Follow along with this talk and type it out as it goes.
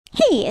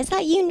Hi, is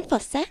that Jon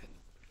Fosse?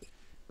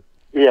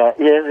 Yeah,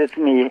 yes, it's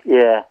me,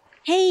 yeah.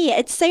 Hey,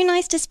 it's so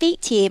nice to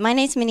speak to you. My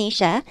name's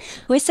Manisha.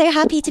 We're so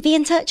happy to be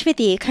in touch with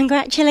you.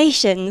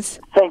 Congratulations.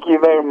 Thank you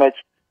very much.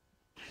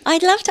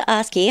 I'd love to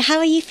ask you, how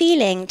are you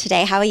feeling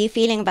today? How are you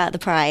feeling about the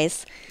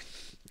prize?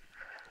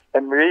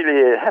 I'm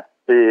really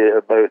happy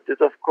about it,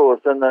 of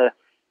course, and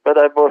but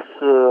I was,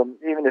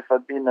 even if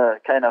I've been a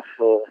kind of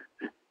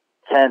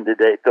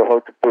candidate, or how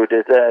to put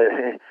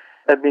it,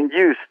 I've been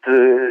used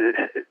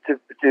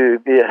to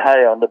be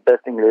high on the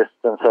betting list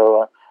and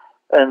so on,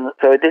 and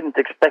so I didn't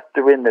expect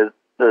to win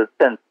the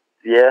 10th.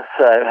 Yes,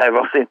 I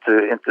was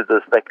into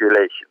the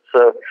speculation.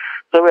 So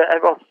I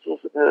was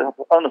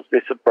honestly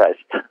surprised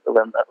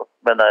when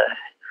I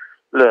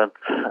learned.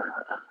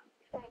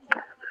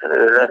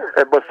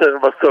 I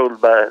was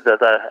told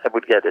that I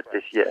would get it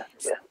this year.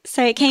 Yeah.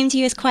 So it came to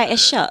you as quite a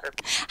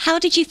shock. How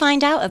did you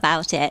find out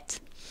about it?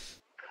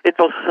 It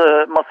was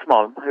my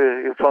mom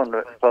who phoned.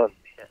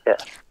 Yeah.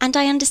 And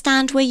I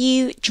understand, were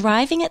you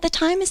driving at the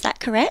time? Is that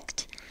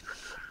correct?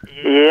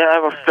 Yeah, I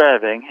was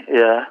driving.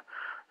 Yeah.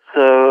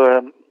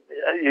 So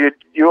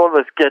you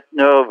always get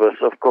nervous,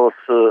 of course,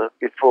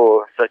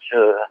 before such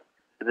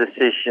a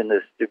decision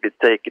is to be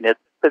taken. It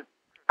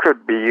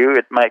could be you,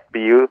 it might be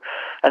you,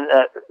 and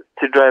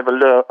to drive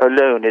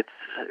alone, it's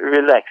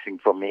relaxing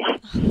for me.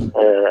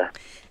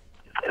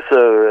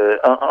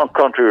 On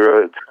country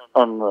roads,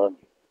 on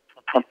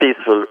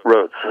peaceful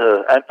roads,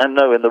 I'm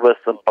now in the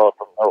western part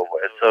of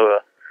Norway,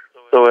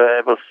 so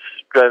I was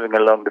driving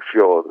along the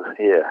fjord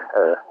here,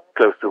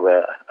 close to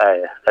where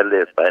I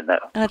live by now.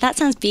 Oh, that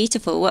sounds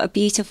beautiful. What a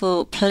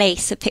beautiful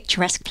place, a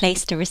picturesque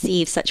place to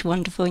receive such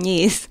wonderful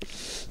news.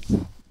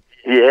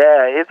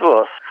 Yeah, it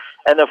was.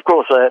 And of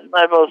course, I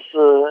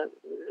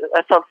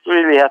felt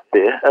really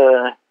happy.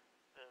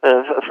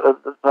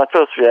 My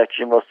first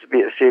reaction was to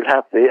feel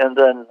happy, and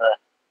then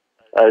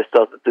I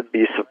started to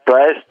be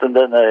surprised, and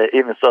then I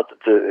even started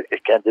to,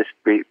 can this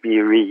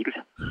be real?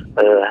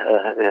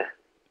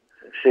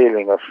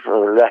 Feeling of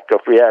lack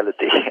of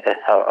reality,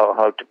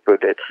 how to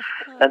put it.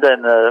 And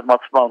then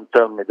Mats mom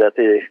told me that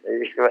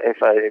if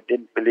I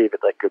didn't believe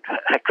it,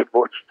 I could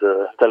watch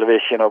the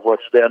television or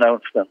watch the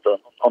announcement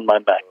on my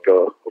Mac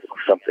or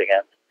something.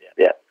 And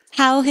yeah.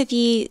 How have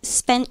you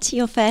spent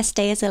your first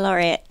day as a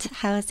laureate?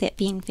 How has it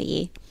been for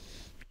you?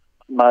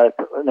 My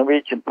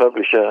Norwegian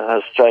publisher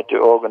has tried to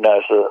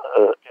organize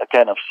a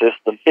kind of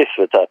system if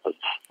it happens.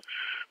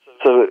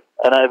 So,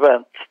 and I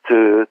went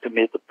to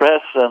meet the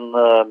press, and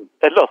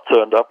a lot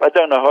turned up. I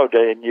don't know how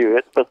they knew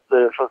it, but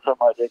for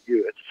somehow they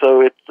knew it.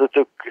 So it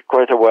took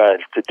quite a while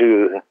to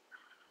do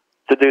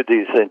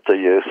these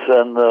interviews,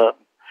 and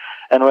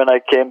when I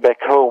came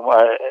back home,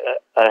 I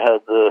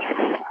had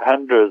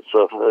hundreds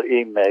of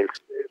emails.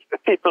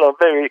 People are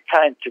very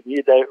kind to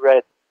me. They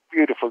write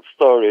beautiful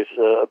stories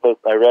about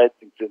my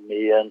writing to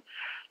me,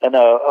 and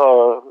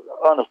are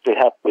honestly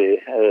happy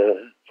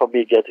for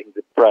me getting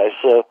the prize.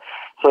 So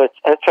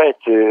I try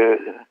to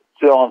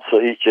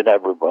answer each and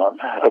every one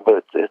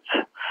about it.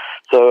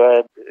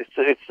 So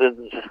it's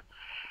an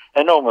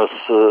enormous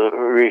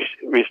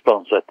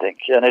response, I think,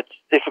 and it's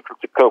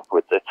difficult to cope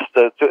with it.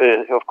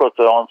 Of course,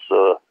 to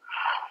answer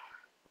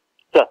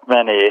that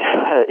many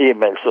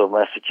emails or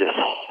messages,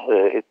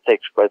 it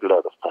takes quite a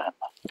lot of time.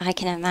 I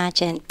can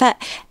imagine.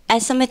 But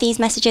as some of these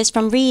messages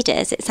from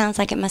readers, it sounds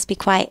like it must be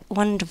quite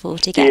wonderful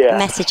to get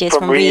messages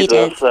from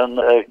readers. And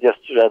I just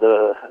read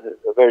a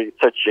very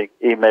touching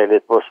email.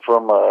 It was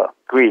from a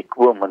Greek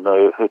woman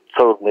who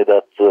told me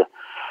that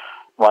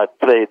my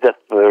play Death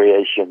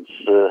Variations,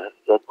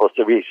 that was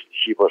the reason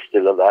she was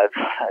still alive.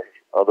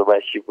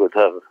 Otherwise she would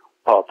have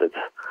parted.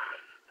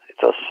 It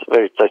was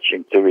very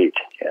touching to read,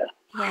 yeah.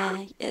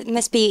 Yeah, it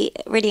must be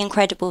really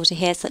incredible to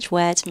hear such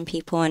words from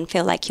people and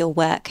feel like your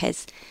work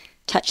has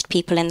touched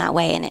people in that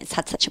way, and it's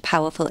had such a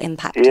powerful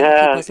impact on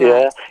people's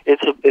lives.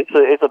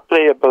 It's a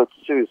play about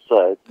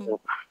suicide,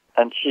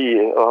 and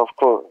she, of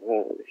course,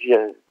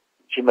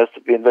 she must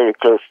have been very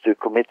close to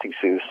committing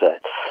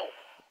suicide.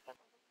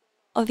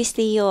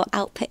 Obviously, your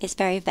output is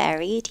very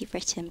varied. You've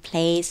written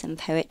plays and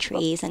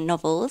poetries and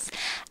novels.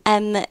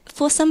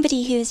 For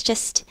somebody who is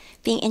just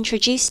being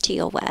introduced to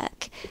your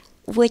work,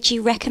 would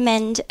you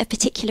recommend a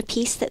particular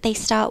piece that they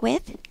start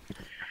with?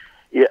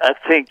 Yeah, I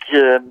think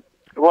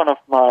one of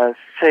my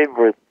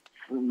favorite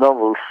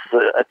novels,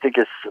 I think,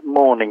 is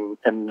Morning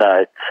and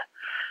Night.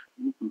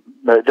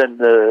 Then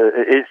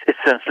it's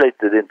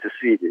translated into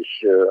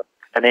Swedish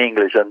and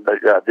English and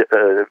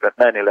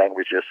many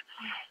languages.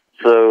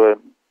 So,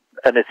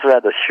 and it's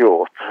rather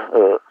short.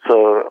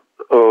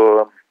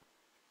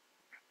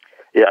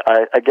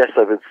 I guess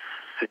I would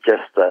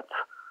suggest that.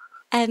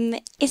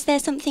 Is there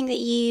something that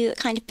you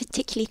kind of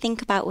particularly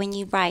think about when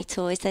you write,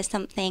 or is there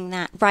something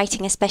that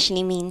writing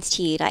especially means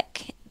to you,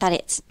 like that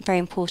it's very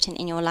important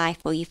in your life,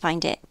 or you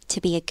find it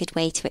to be a good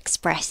way to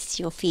express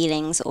your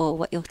feelings or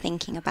what you're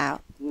thinking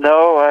about?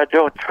 No, I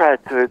don't try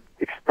to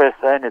express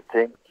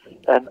anything.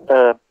 And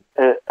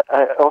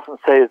I often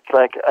say it's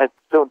like I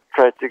don't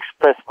try to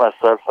express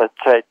myself, I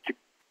try to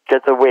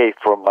get away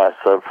from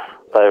myself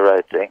by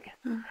writing,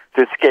 to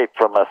escape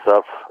from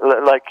myself,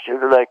 like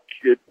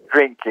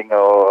drinking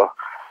or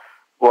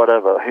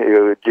whatever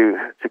you do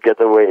to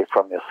get away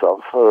from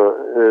yourself.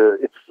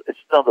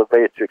 It's not a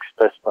way to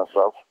express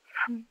myself.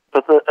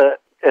 But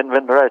and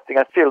when writing,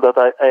 I feel that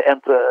I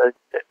enter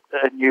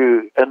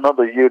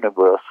another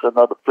universe,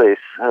 another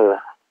place.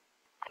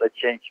 I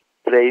change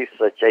place,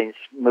 I change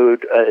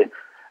mood.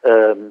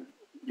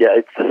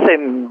 It's the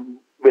same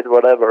with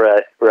whatever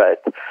I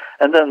write.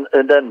 And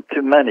then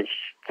to manage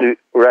to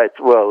write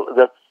well,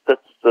 that's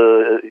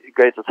the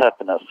greatest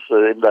happiness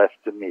in life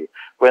to me.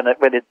 When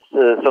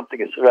it's something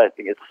is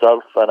writing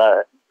itself, and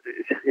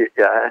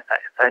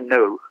I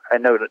know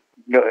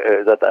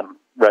that I'm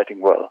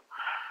writing well.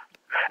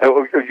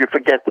 You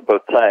forget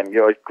about time.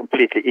 You're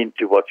completely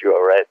into what you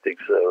are writing.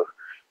 So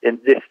in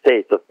this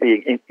state of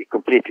being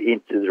completely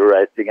into the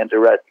writing, and the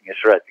writing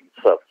is writing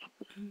itself,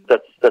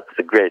 that's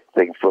a great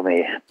thing for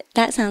me.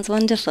 That sounds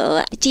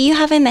wonderful. Do you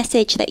have a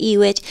message that you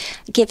would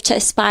give to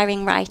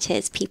aspiring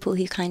writers, people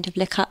who kind of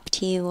look up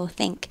to you or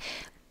think?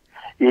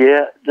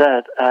 Yeah,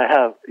 that I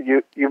have.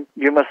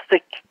 You must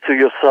stick to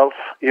yourself.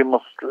 You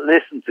must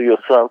listen to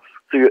yourself,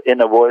 to your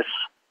inner voice,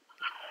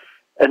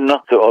 and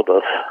not to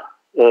others.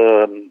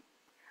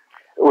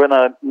 When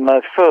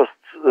my first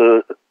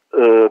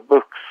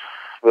books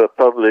were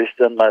published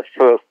and my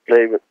first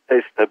play was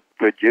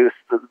produced,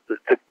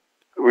 the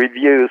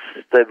reviews,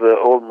 they were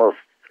almost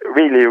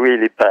really,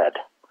 really bad.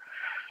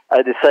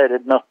 I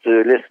decided not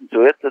to listen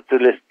to it, but to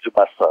listen to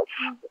myself,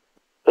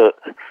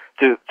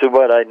 to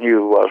what I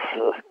knew was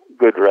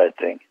good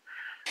writing.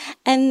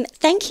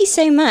 Thank you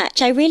so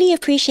much. I really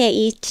appreciate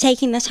you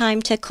taking the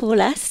time to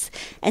call us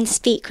and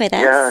speak with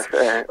us.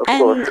 Yeah, of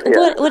course.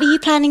 What are you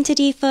planning to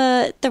do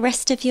for the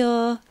rest of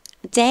your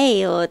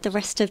day or the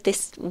rest of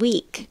this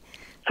week?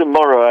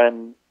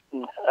 Tomorrow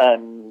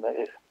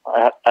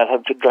I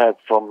have to drive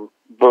from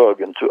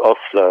Bergen to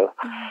Oslo,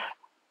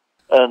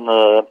 and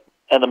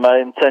my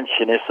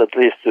intention is at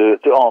least to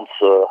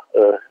answer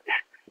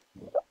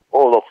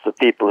all of the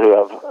people who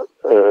have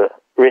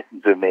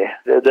written to me.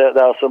 There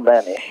are so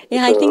many.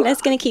 Yeah, I think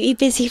that's going to keep you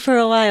busy for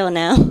a while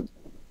now.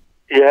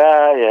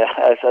 Yeah.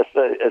 As I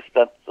said, I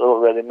spent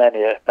already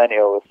many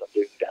hours on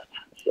doing that.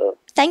 So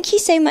thank you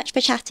so much for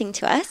chatting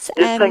to us.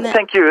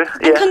 Thank you.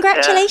 And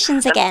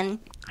congratulations again.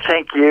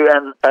 Thank you,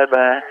 and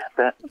bye-bye.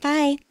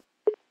 Bye.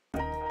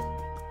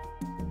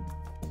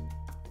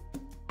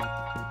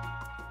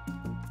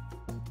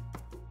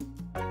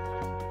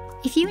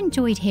 If you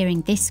enjoyed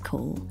hearing this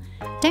call,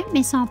 don't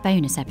miss our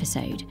bonus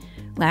episode,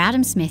 where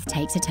Adam Smith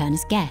takes a turn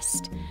as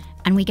guest,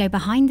 and we go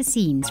behind the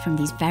scenes from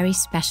these very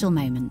special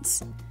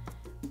moments.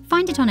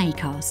 Find it on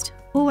Acast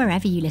or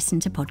wherever you listen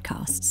to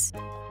podcasts.